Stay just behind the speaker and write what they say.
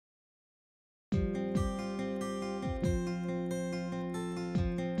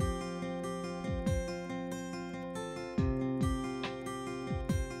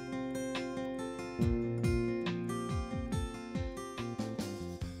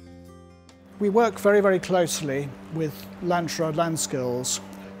We work very closely with Lantra LandSkills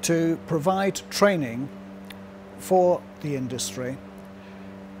to provide training for the industry,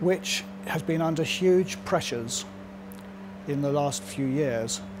 which has been under huge pressures in the last few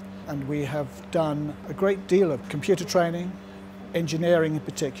years. And we have done a great deal of computer training, engineering in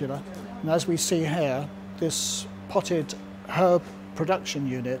particular. And as we see here, this potted herb production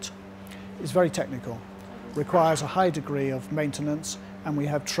unit is very technical, requires a high degree of maintenance, and we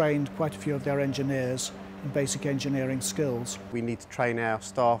have trained quite a few of their engineers in basic engineering skills. We need to train our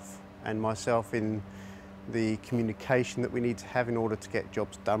staff and myself in the communication that we need to have in order to get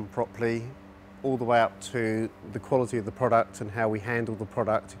jobs done properly, all the way up to the quality of the product and how we handle the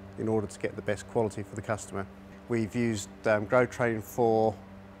product in order to get the best quality for the customer. We've used grow training for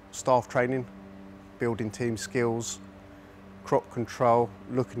staff training, building team skills, crop control,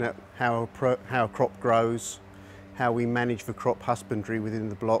 looking at how a crop grows, how we manage the crop husbandry within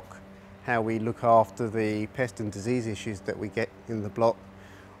the block, how we look after the pest and disease issues that we get in the block,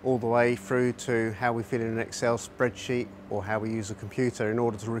 all the way through to how we fill in an Excel spreadsheet or how we use a computer in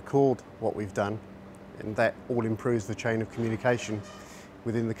order to record what we've done. And that all improves the chain of communication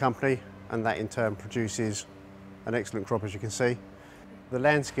within the company, and that in turn produces an excellent crop, as you can see. The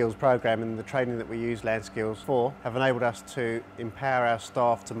LandSkills program and the training that we use LandSkills for have enabled us to empower our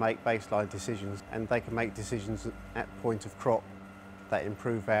staff to make baseline decisions, and they can make decisions at point of crop that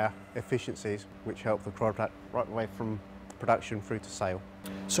improve our efficiencies, which help the product right away from production through to sale.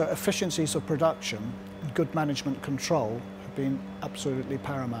 So efficiencies of production and good management control have been absolutely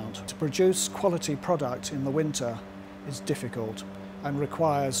paramount. To produce quality product in the winter is difficult and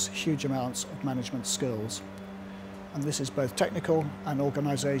requires huge amounts of management skills. And this is both technical and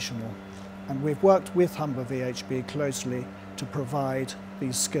organisational. And we've worked with Humber VHB closely to provide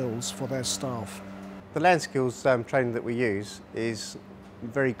these skills for their staff. The LandSkills training that we use is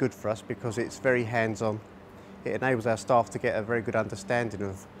very good for us because it's very hands-on. It enables our staff to get a very good understanding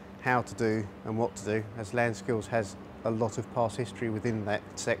of how to do and what to do, as LandSkills has a lot of past history within that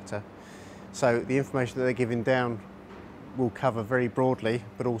sector. So the information that they're giving down will cover very broadly,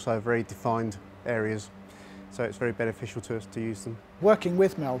 but also very defined areas. So it's very beneficial to us to use them. Working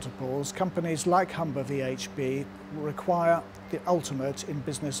with multiples, companies like Humber VHB require the ultimate in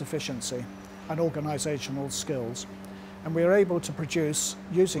business efficiency and organisational skills. And we are able to produce,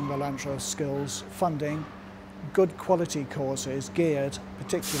 using the Lantra skills, funding, good quality courses geared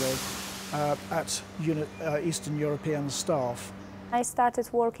particularly at Eastern European staff. I started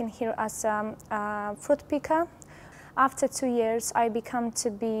working here as a fruit picker. After 2 years, I became to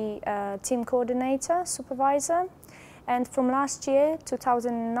be a team coordinator, supervisor, and from last year,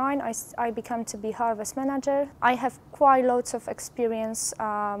 2009, I became to be harvest manager. I have quite lots of experience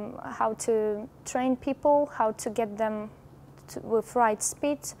how to train people, how to get them with right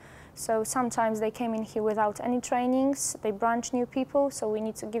speed. So sometimes they came in here without any trainings, they branch new people, so we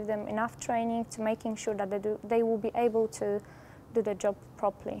need to give them enough training to making sure that they will be able to do the job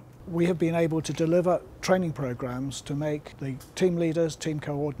properly. We have been able to deliver training programs to make the team leaders, team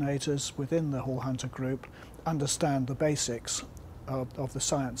coordinators within the Hall Hunter group understand the basics of the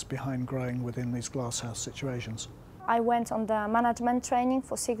science behind growing within these glasshouse situations. I went on the management training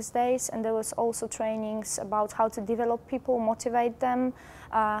for 6 days, and there was also trainings about how to develop people, motivate them,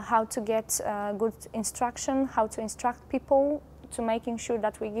 how to get good instruction, how to instruct people, to making sure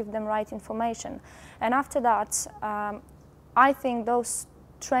that we give them right information. And after that, I think those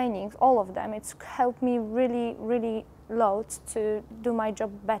trainings, all of them, it's helped me really lot to do my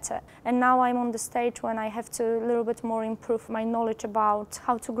job better. And now I'm on the stage when I have to a little bit more improve my knowledge about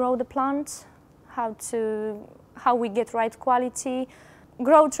how to grow the plant, how we get right quality.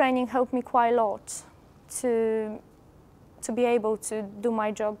 Grow training helped me quite a lot to be able to do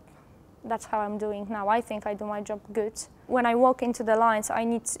my job. That's how I'm doing now. I think I do my job good. When I walk into the lines,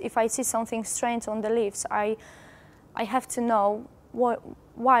 if I see something strange on the leaves, I have to know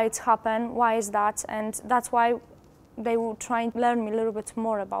why it's happened, why is that, and that's why they will try and learn me a little bit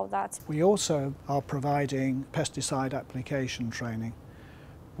more about that. We also are providing pesticide application training,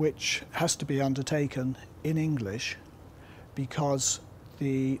 which has to be undertaken in English because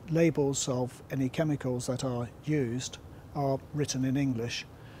the labels of any chemicals that are used are written in English.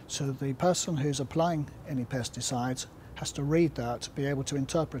 So the person who's applying any pesticides has to read that, be able to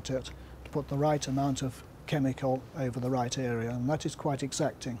interpret it, to put the right amount of chemical over the right area, and that is quite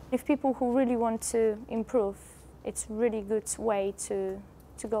exacting. If people who really want to improve, it's a really good way to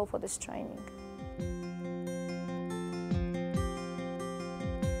go for this training.